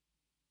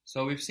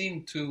So we've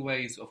seen two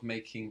ways of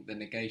making the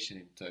negation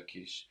in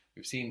Turkish.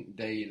 We've seen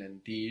değil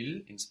and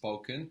dil in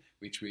spoken,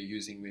 which we're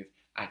using with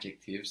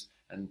adjectives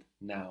and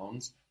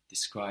nouns,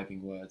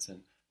 describing words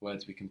and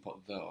words we can put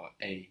the or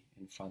a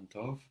in front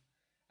of.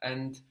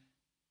 And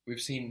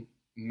we've seen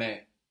me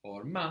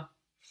or ma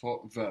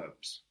for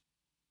verbs,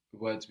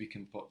 words we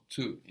can put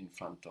to in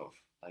front of,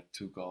 like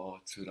to go,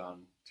 to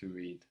run, to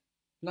read.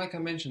 Like I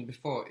mentioned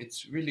before,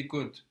 it's really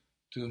good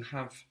to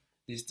have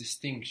these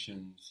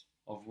distinctions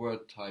of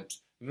word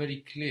types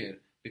very clear,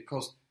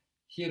 because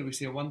here we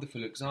see a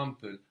wonderful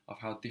example of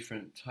how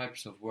different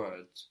types of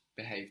words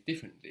behave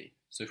differently.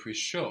 So if we're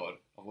sure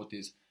of what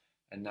is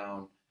a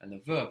noun and a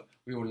verb,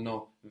 we will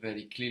know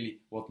very clearly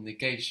what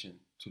negation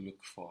to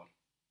look for.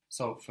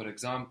 So, for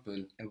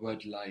example, a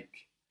word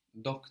like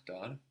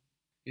doctor,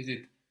 is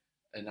it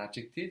an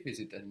adjective? Is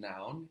it a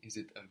noun? Is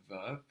it a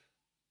verb?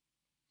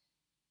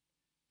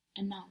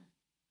 A noun.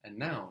 A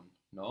noun,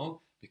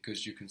 no,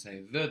 because you can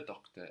say the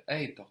doctor,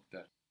 a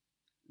doctor.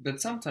 But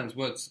sometimes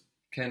words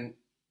can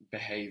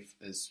behave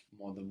as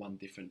more than one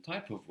different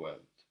type of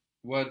word.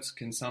 Words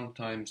can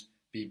sometimes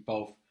be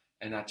both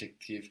an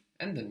adjective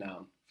and a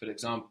noun. For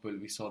example,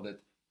 we saw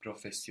that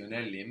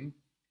professionelim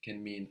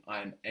can mean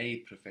I'm a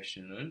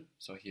professional,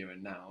 so here a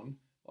noun,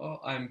 or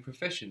I'm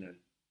professional,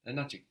 an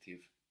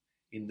adjective.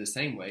 In the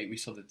same way, we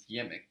saw that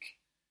yemek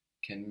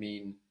can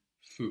mean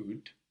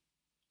food,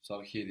 so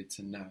here it's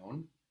a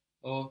noun,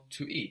 or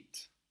to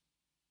eat,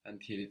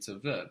 and here it's a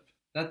verb.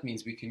 That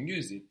means we can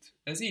use it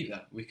as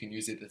either. We can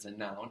use it as a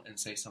noun and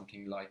say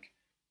something like,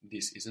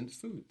 this isn't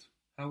food.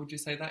 How would you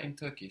say that in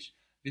Turkish?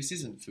 This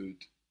isn't food.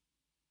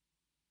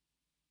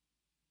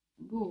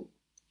 Bu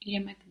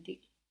yemek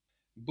değil.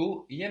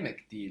 Bu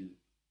yemek değil.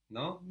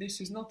 No, this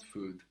is not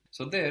food.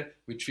 So there,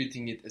 we're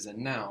treating it as a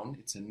noun,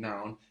 it's a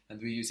noun, and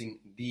we're using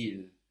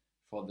değil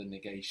for the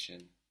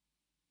negation.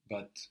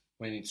 But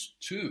when it's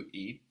to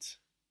eat,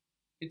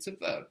 it's a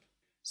verb.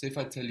 So if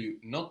I tell you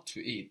not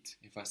to eat,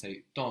 if I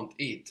say don't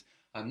eat,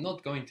 I'm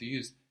not going to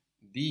use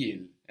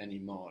değil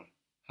anymore.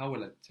 How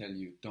will I tell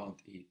you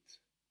don't eat?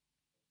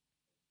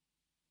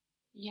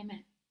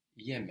 Yeme.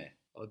 Yeme.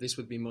 Or this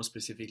would be more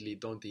specifically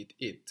don't eat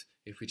it.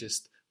 If we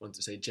just want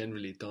to say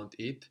generally don't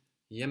eat,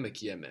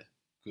 yemek yeme.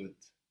 Good.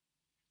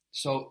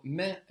 So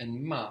me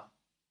and ma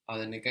are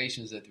the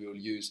negations that we will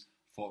use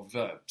for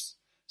verbs.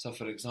 So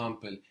for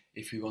example,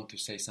 if we want to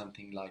say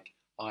something like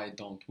I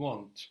don't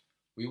want,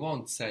 we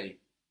won't say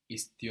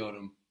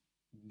istiyorum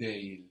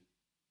değil.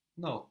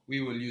 No,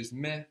 we will use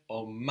me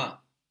or ma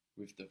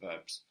with the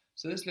verbs.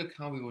 So let's look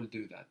how we will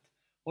do that.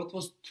 What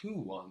was to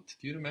want?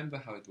 Do you remember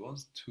how it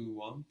was, to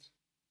want?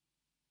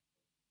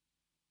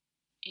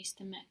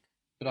 İstemek.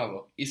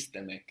 Bravo,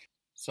 istemek.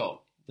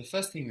 So, the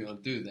first thing we will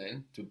do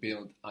then to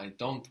build I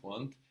don't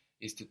want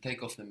is to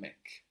take off the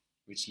mek,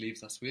 which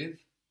leaves us with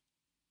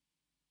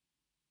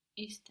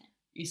İste.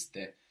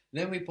 iste.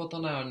 Then we put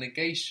on our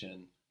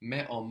negation,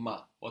 me or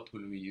ma. What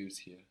will we use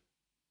here?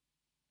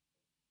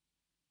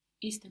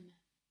 İsteme.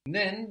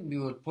 Then we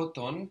will put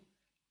on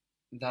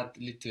that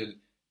little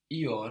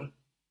ior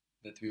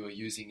that we were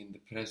using in the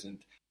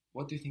present.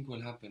 What do you think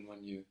will happen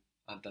when you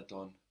add that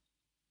on?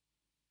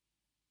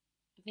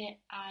 The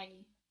I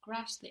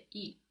crush the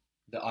E.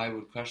 The I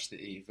will crush the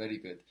E. Very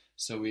good.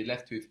 So we're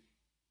left with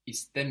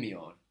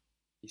istemiyor.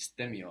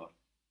 Istemiyor.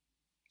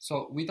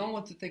 So we don't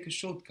want to take a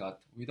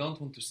shortcut. We don't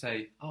want to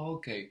say, oh,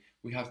 okay,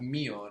 we have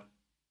mior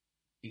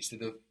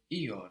instead of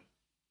ior.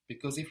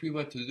 Because if we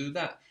were to do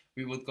that,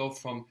 we would go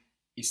from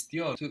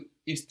istior to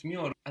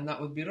istmior, and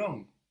that would be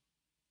wrong.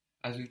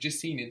 As we've just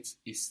seen, it's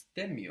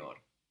istemior.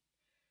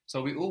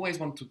 So we always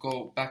want to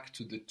go back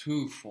to the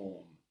to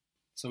form.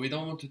 So we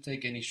don't want to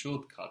take any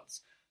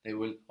shortcuts. They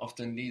will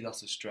often lead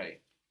us astray.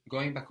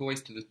 Going back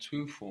always to the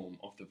to form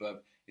of the verb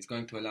is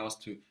going to allow us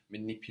to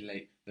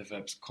manipulate the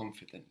verbs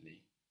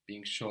confidently,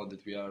 being sure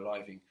that we are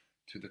arriving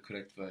to the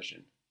correct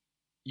version.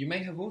 You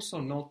may have also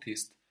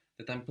noticed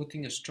that I'm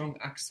putting a strong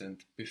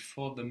accent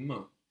before the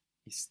m,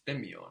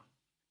 istemiyor.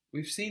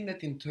 We've seen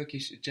that in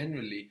Turkish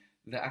generally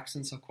the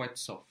accents are quite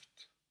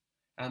soft,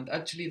 and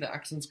actually the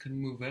accents can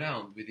move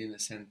around within a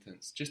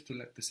sentence just to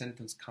let the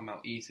sentence come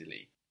out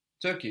easily.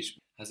 Turkish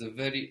has a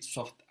very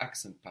soft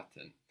accent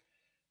pattern,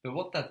 but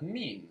what that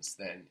means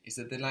then is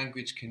that the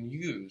language can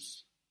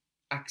use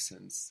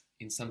accents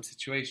in some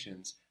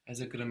situations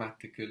as a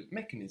grammatical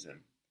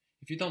mechanism.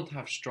 If you don't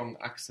have strong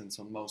accents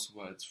on most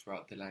words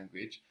throughout the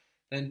language,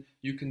 then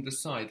you can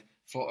decide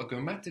for a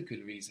grammatical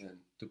reason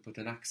to put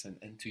an accent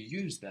and to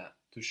use that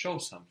to show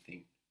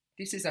something.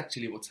 This is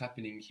actually what's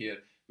happening here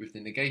with the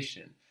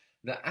negation.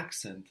 The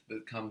accent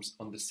that comes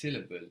on the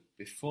syllable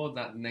before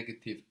that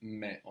negative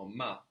me or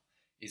ma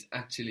is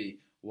actually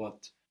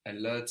what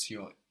alerts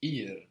your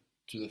ear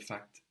to the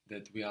fact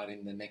that we are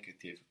in the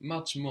negative,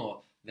 much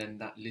more than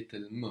that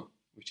little m,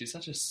 which is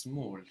such a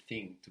small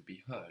thing to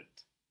be heard.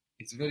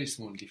 It's a very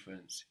small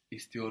difference,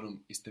 istiorum,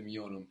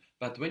 istemiorum,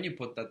 but when you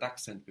put that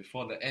accent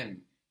before the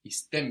m,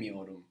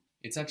 istemiorum,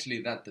 it's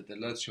actually that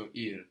alerts your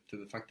ear to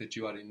the fact that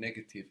you are in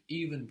negative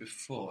even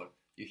before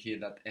you hear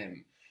that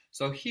m.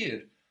 So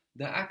here,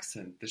 The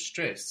accent, the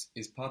stress,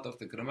 is part of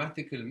the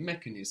grammatical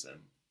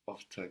mechanism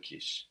of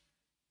Turkish.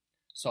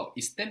 So,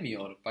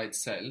 istemiyor by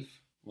itself,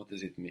 what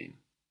does it mean?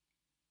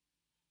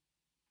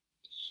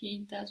 He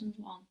doesn't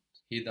want.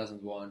 He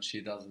doesn't want,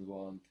 she doesn't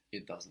want,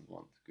 it doesn't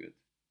want. Good.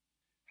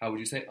 How would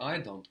you say I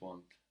don't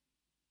want?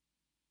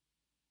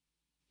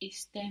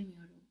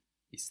 İstemiyorum.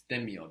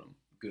 İstemiyorum.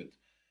 Good.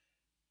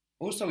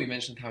 Also, we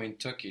mentioned how in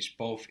Turkish,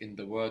 both in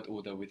the word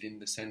order within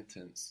the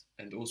sentence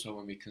and also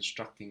when we're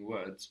constructing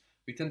words,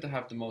 we tend to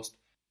have the most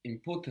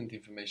important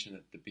information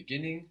at the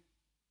beginning.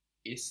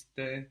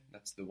 Iste,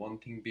 that's the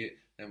wanting bit.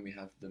 Then we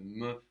have the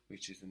m,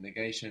 which is the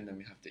negation. Then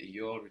we have the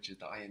iyor, which is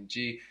the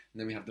ing. And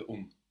then we have the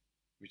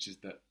which is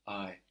the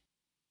I.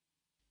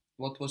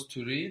 What was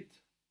to read?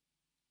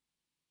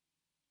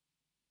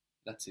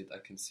 That's it. I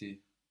can see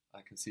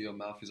your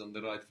mouth is on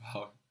the right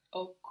vowel.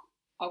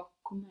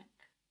 Okumak.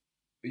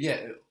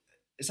 Yeah,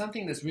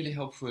 something that's really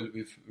helpful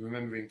with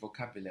remembering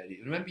vocabulary.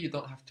 Remember, you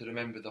don't have to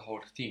remember the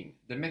whole thing.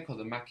 The mek or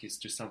the mak is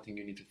just something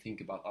you need to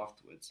think about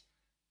afterwards.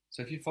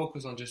 So if you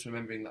focus on just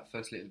remembering that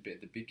first little bit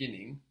at the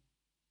beginning,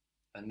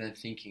 and then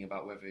thinking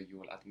about whether you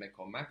will add mek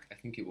or mak, I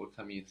think it will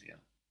come easier.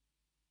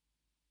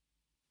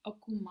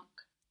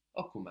 Okumak.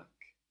 Okumak.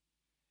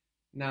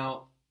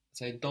 Now,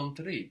 say don't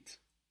read.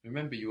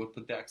 Remember, you will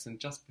put the accent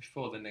just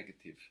before the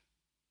negative.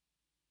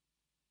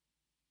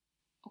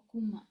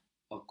 Okuma.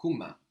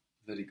 Okuma.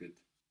 Very good.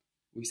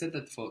 We said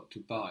that for to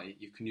buy,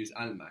 you can use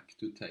almak,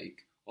 to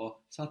take, or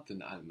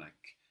satın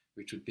almak,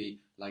 which would be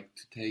like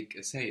to take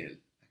a sale,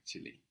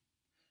 actually.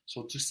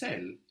 So to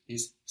sell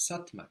is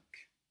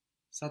satmak.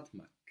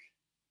 Satmak.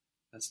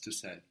 That's to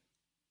sell.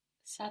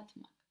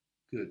 Satmak.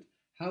 Good.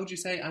 How would you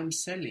say I'm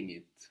selling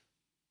it?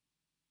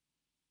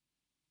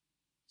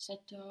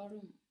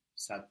 Satıyorum.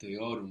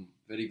 Satıyorum.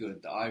 Very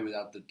good. The I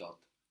without the dot.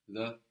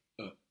 The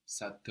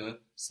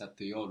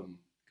satıyorum.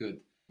 Good.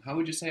 How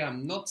would you say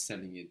I'm not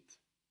selling it?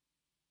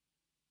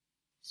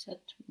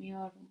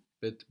 Satmıyorum.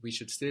 But we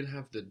should still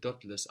have the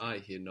dotless I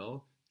here,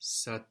 no?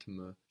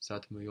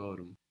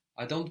 Satmıyorum.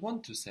 I don't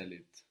want to sell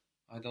it.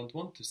 I don't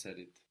want to sell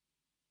it.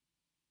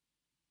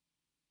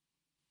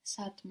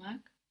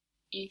 Satmak.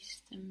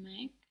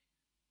 İstemek.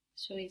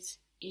 So it's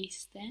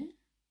iste.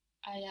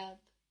 I add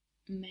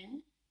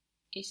me.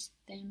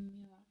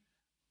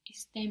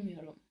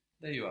 İstemiyorum.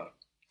 There you are.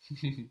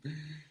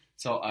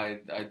 So I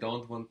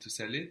don't want to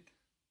sell it.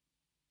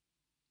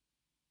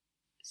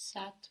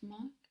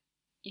 Satmak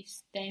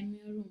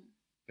istemiyorum.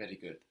 Very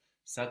good.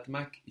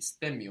 Satmak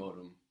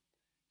istemiyorum.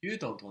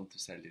 You don't want to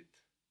sell it.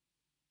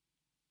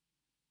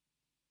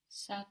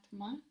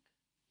 Satmak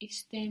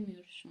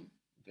istemiyorsun.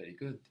 Very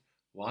good.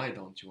 Why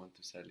don't you want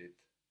to sell it?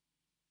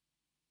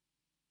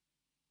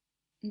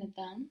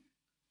 Neden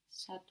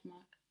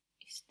satmak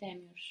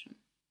istemiyorsun?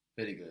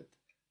 Very good.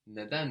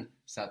 Neden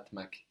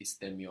satmak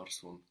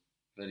istemiyorsun?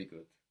 Very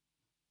good.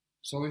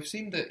 So we've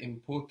seen the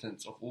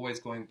importance of always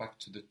going back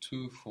to the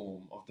to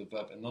form of the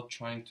verb and not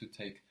trying to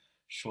take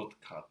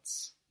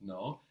shortcuts.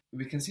 No?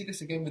 We can see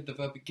this again with the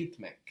verb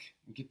gitmek.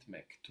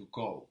 Gitmek, to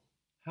go.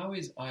 How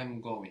is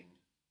I'm going?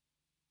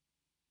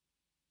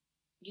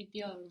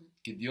 Gidiyorum.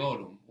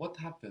 Gidiyorum. What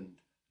happened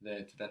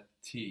there to that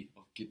T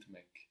of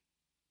gitmek?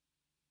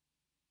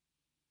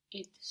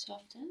 It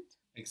softened.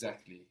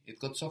 Exactly. It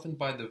got softened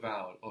by the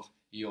vowel of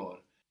yor.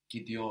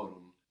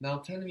 Gidiyorum. Now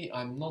tell me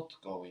I'm not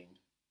going.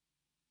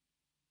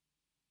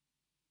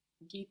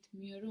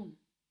 Gitmiyorum.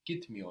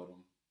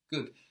 Gitmiyorum.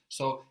 Good.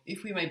 So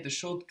if we made the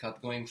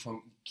shortcut going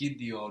from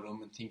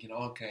gidiyorum and thinking,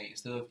 okay,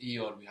 instead of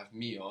iyor we have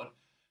miyor,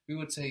 we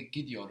would say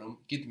gidiyorum,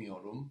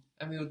 gitmiyorum,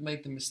 and we would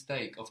make the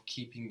mistake of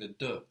keeping the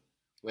d,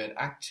 where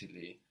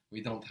actually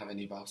we don't have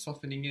any vowel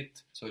softening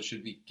it, so it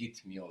should be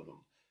gitmiyorum.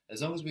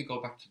 As long as we go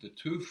back to the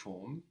to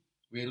form,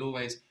 we'll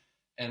always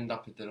end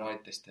up at the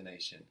right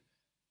destination.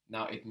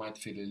 Now it might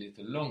feel a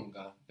little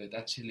longer, but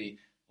actually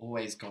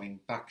always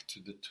going back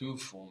to the to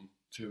form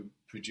to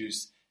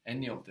produce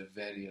any of the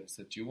variants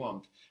that you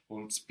want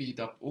will speed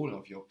up all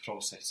of your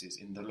processes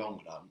in the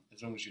long run,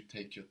 as long as you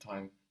take your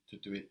time to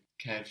do it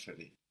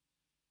carefully.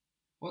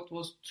 What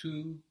was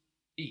to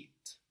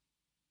eat?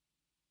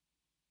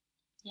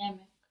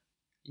 Yemek.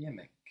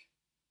 Yemek.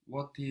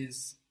 What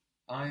is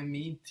I'm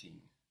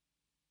eating?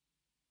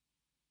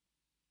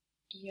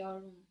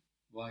 Yiyorum.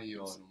 Why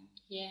yorum?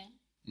 Ye.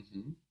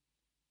 Mm-hmm.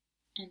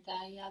 And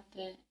I add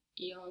the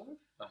yor.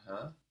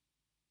 Uh-huh.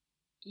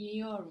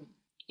 Yiyorum.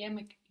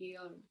 Yemek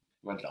yiyorum.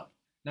 Well done.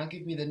 Now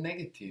give me the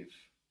negative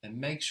and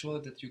make sure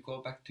that you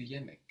go back to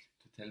yemek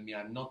to tell me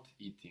I'm not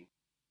eating.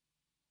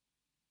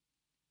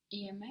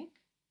 Yemek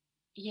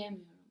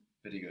yemiyorum.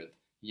 Very good.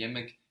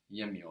 Yemek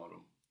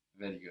yemiyorum.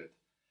 Very good.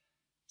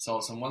 So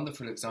some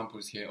wonderful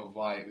examples here of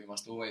why we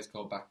must always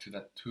go back to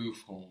that to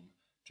form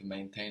to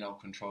maintain our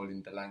control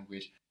in the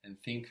language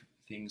and think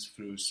things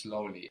through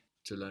slowly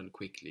to learn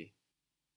quickly.